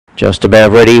Just about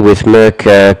ready with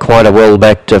Merck quite a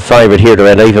well-backed favourite here at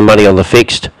around even money on the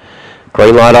fixed.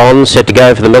 Green light on, set to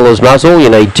go for the Miller's Muzzle.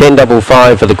 You need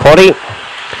 10.55 for the quaddie.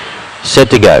 Set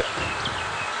to go.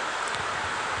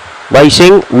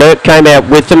 Racing, Merck came out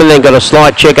with them and then got a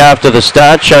slight check after the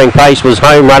start. Showing pace was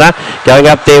Home Runner. Going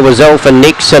up there was Alpha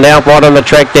Nix, and out wide on the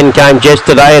track then came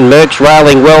Yesterday, and Merck's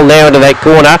railing well now into that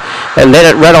corner, and then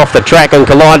it ran off the track and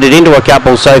collided into a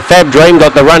couple. So Fab Dream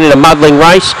got the run in a muddling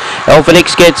race. Alpha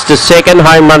Nix gets to second,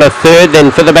 Home Runner third,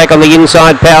 then further back on the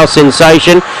inside Power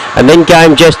Sensation, and then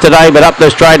came Yesterday, but up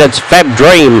the straight it's Fab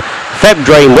Dream. Fab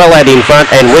Dream well out in front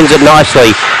and wins it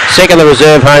nicely. Second the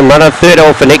reserve Home Runner, third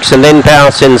Alpha Nix, and then Power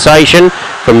Sensation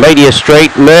from Media Street,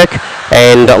 Merck,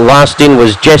 and last in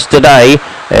was Yesterday,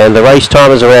 and the race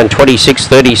time is around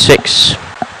 26:36.